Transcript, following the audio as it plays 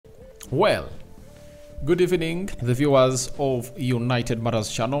Well, good evening, the viewers of United Matters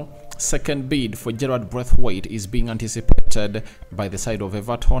channel. Second bid for Jarrad Branthwaite is being anticipated by the side of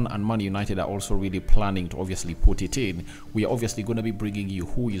Everton, and Man United are also really planning to obviously put it in. We are obviously going to be bringing you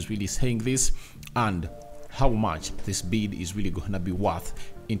who is really saying this and how much this bid is really going to be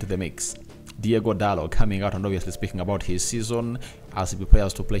worth into the mix. Diego Dallo coming out and obviously speaking about his season as he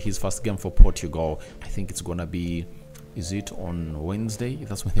prepares to play his first game for Portugal. I think it's going to be, is it on Wednesday?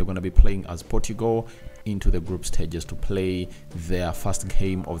 That's when they're going to be playing as Portugal into the group stages to play their first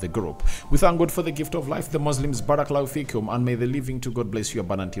game of the group. We thank God for the gift of life, the Muslims, Barakallahu Fikum, and may the living to God bless you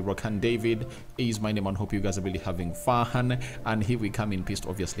abundantly. Rokan David is my name, and hope you guys are really having fun. And here we come in peace to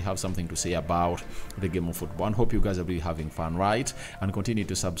obviously have something to say about the game of football, and hope you guys are really having fun, right? And continue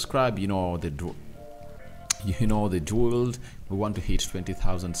to subscribe. You know the drill. We want to hit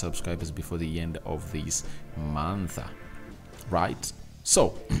 20,000 subscribers before the end of this month, right?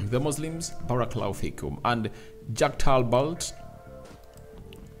 So the Muslims, Barakallahu Fikum, and Jarrad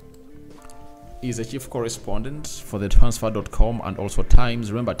is a chief correspondent for the transfer.com and also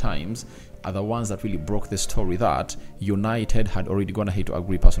Times. Remember, Times are the ones that really broke the story that United had already gone ahead to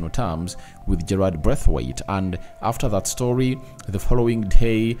agree personal terms with Jarrad Branthwaite. And after that story, the following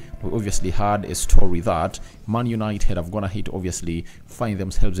day, we obviously had a story that Man United have gone ahead to obviously find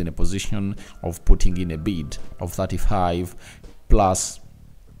themselves in a position of putting in a bid of 35 plus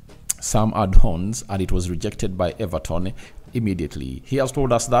some add-ons, and it was rejected by Everton immediately. He has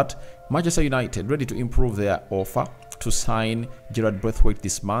told us that Manchester United ready to improve their offer to sign Jarrad Branthwaite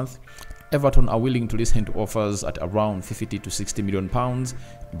this month. Everton are willing to listen to offers at around 50 to 60 million pounds,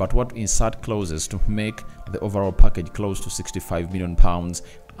 but what insert clauses to make the overall package close to 65 million pounds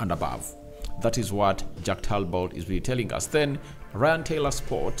and above. That is what Jarrad is really telling us. Then Ryan Taylor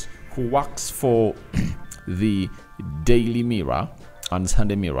Sport, who works for the Daily Mirror and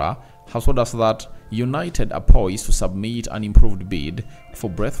Sunday Mirror, has told us that United are poised to submit an improved bid for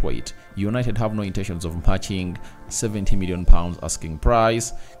Branthwaite. United have no intentions of matching 70 million pounds asking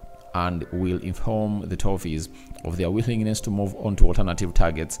price and will inform the Toffees of their willingness to move on to alternative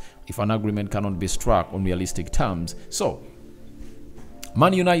targets if an agreement cannot be struck on realistic terms. So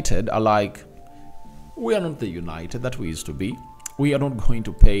Man United are like, we are not the United that we used to be. We are not going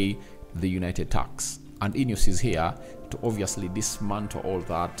to pay the United tax. And Ineos is here to obviously dismantle all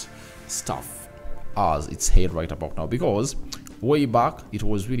that stuff as it's head right about now, because way back it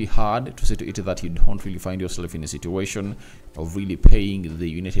was really hard to say to it that you don't really find yourself in a situation of really paying the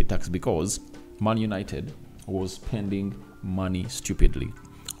United tax because Man United was spending money stupidly.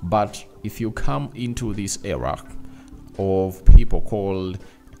 But if you come into this era of people called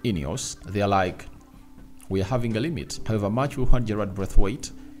Ineos, they're like, we are having a limit. However much we want Jarrad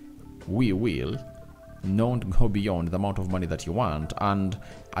Branthwaite, we will not go beyond the amount of money that you want. And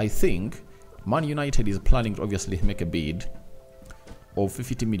I think Man United is planning to obviously make a bid of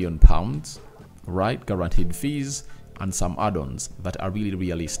 50 million pounds, right? Guaranteed fees and some add-ons that are really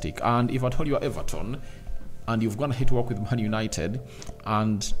realistic. And if at all you are Everton and you've gone ahead to work with Man United,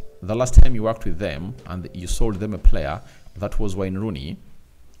 and the last time you worked with them and you sold them a player that was Wayne Rooney,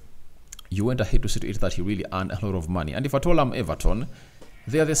 you went ahead to say to it that he really earned a lot of money. And if at all I'm Everton,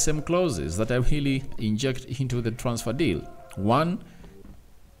 they are the same clauses that I really inject into the transfer deal. One,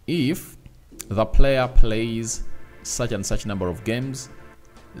 if the player plays such and such number of games,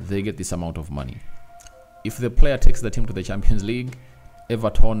 they get this amount of money. If the player takes the team to the Champions League,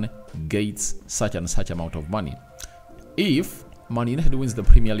 Everton gets such and such amount of money. If Man United wins the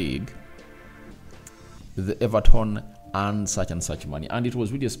Premier League, the Everton earn such and such money. And it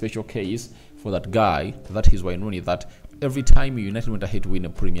was really a special case for that guy, that is Wayne Rooney, that every time United went ahead to win a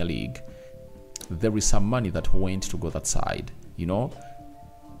Premier League, there is some money that went to go that side. You know,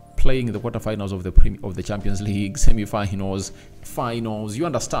 playing the quarterfinals of the Champions League, semi-finals, finals, you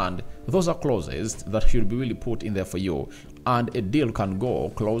understand, those are clauses that should be really put in there for you. And a deal can go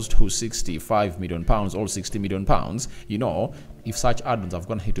close to 65 million pounds or 60 million pounds, you know, if such add-ons have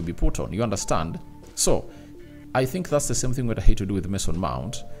gone ahead to be put on, you understand. So I think that's the same thing we're ahead to do with Mason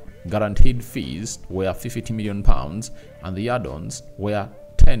Mount. Guaranteed fees were 50 million pounds and the add-ons were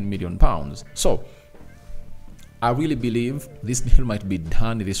 10 million pounds. So I really believe this deal might be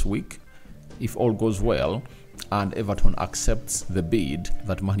done this week if all goes well and Everton accepts the bid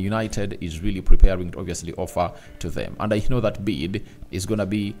that Man United is really preparing to obviously offer to them. And I know that bid is going to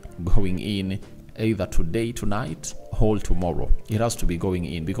be going in either today, tonight, or tomorrow. It has to be going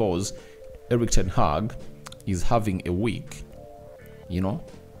in because Erik ten Hag is having a week, you know,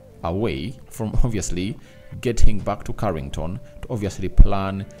 away from obviously getting back to Carrington to obviously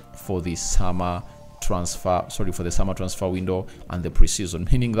plan for the summer for the summer transfer window and the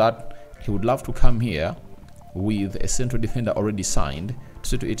preseason, meaning that he would love to come here with a central defender already signed, to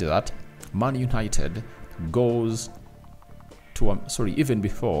see to it that Man United goes to even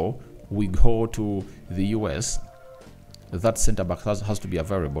before we go to the US, that centre back has to be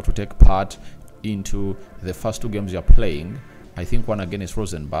available to take part into the first 2 games you're playing. I think one against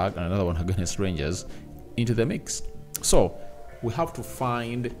Rosenborg and another one against Rangers, into the mix. So we have to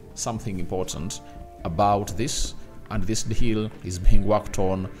find something important about this, and this deal is being worked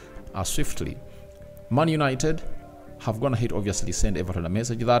on swiftly. Man United have gone ahead, obviously send Everton a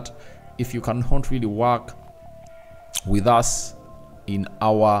message that if you cannot really work with us in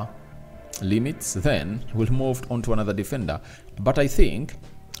our limits, then we'll move on to another defender. But I think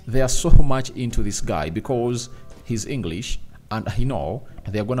they are so much into this guy because he's English, and I know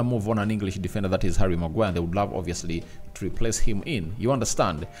they're going to move on an English defender, that is Harry Maguire, and they would love obviously to replace him in, you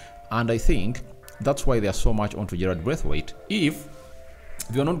understand? And I think that's why they are so much onto Jarrad Branthwaite. If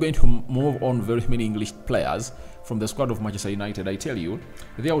you're not going to move on very many English players from the squad of Manchester United, I tell you,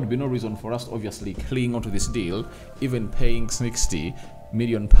 there would be no reason for us to obviously cling onto this deal, even paying £60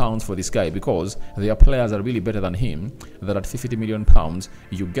 million for this guy, because their players are really better than him, that at £50 million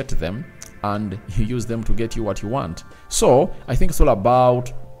you get them and you use them to get you what you want. So I think it's all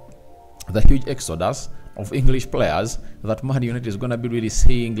about the huge exodus of English players that Man United is going to be really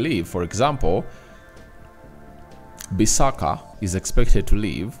seeing leave. For example, Bissaka is expected to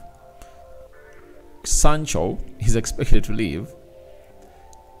leave, Sancho is expected to leave,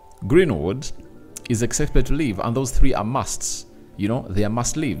 Greenwood is expected to leave, and those 3 are musts. You know, they are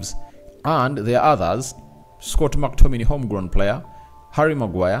must leaves. And there are others: Scott McTominay, homegrown player; Harry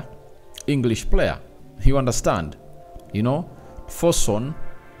Maguire, English player. You understand? You know, Fosun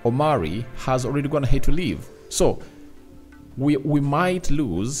Omari has already gone ahead to leave. So we might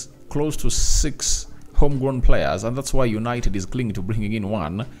lose close to 6 homegrown players, and that's why United is clinging to bringing in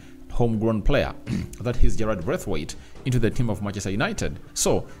one homegrown player, that is Jarrad Branthwaite, into the team of Manchester United.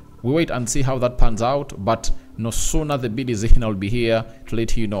 So we wait and see how that pans out, but no sooner the bid is in, I'll be here to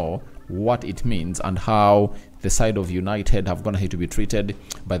let you know what it means and how the side of United have gone ahead to be treated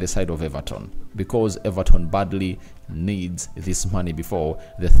by the side of Everton, because Everton badly needs this money before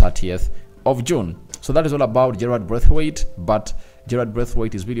the 30th of June. So that is all about Jarrad Branthwaite, but Jarrad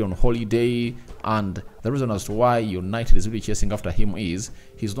Branthwaite is really on holiday, and the reason as to why United is really chasing after him is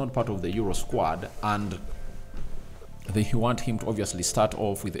he's not part of the Euro squad, and they want him to obviously start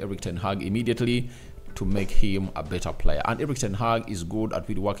off with Erik ten Hag immediately to make him a better player. And Erik ten Hag is good at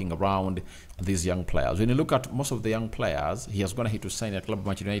really working around these young players. When you look at most of the young players he has gone ahead to sign at Club of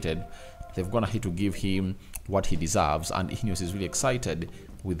Manchester United, they've gone ahead to give him what he deserves, and Ineos is really excited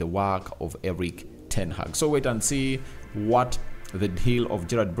with the work of Erik ten Hag. So wait and see what the deal of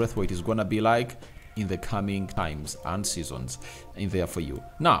Jarrad Branthwaite is going to be like in the coming times and seasons in there for you.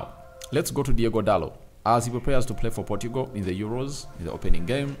 Now, let's go to Diego Dallo. As he prepares to play for Portugal in the Euros, in the opening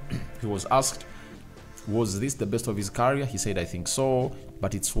game, he was asked, was this the best of his career? He said, I think so,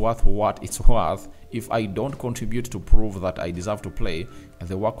 but it's worth what it's worth. If I don't contribute to prove that I deserve to play,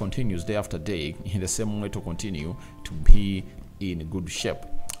 the work continues day after day in the same way to continue to be in good shape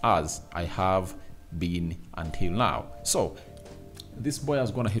as I have been until now. So this boy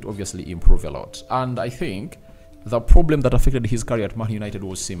has gone ahead obviously improve a lot, and I think the problem that affected his career at Man United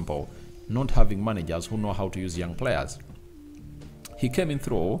was simple: not having managers who know how to use young players. He came in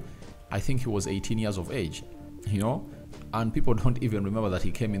through, I think he was 18 years of age, you know, and people don't even remember that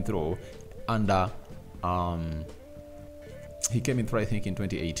he came in through under he came in through, I think, in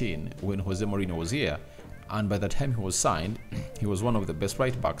 2018 when Jose Mourinho was here, and by the time he was signed, he was one of the best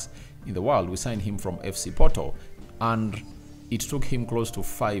right backs in the world. We signed him from FC Porto, and it took him close to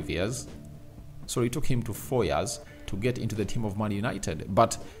 5 years, so it took him to 4 years to get into the team of Man United.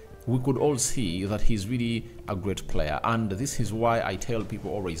 But we could all see that he's really a great player, and this is why I tell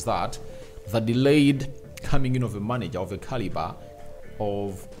people always that the delayed coming in of a manager of a caliber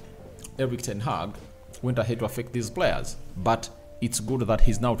of Erik ten Hag went ahead to affect these players. But it's good that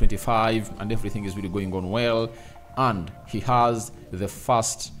he's now 25 and everything is really going on well, and he has the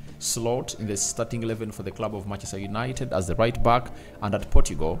first slot in the starting 11 for the club of Manchester United as the right back, and at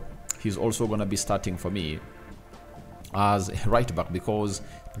Portugal he's also going to be starting for me as a right back because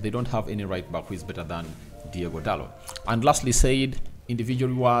they don't have any right back who is better than Diego Dallo. And lastly said,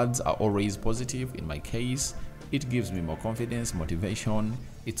 individual rewards are always positive. In my case, it gives me more confidence, motivation.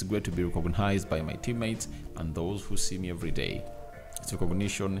 It's great to be recognized by my teammates and those who see me every day. It's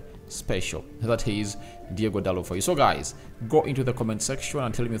recognition special. That is Diego Dallo for you. So guys, go into the comment section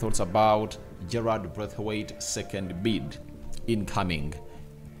and tell me your thoughts about Jarrad Branthwaite's second bid incoming.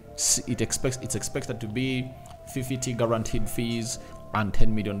 It's expected to be 50 guaranteed fees and £10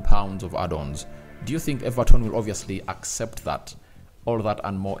 million of add-ons. Do you think Everton will obviously accept that? All that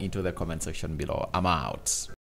and more into the comment section below. I'm out.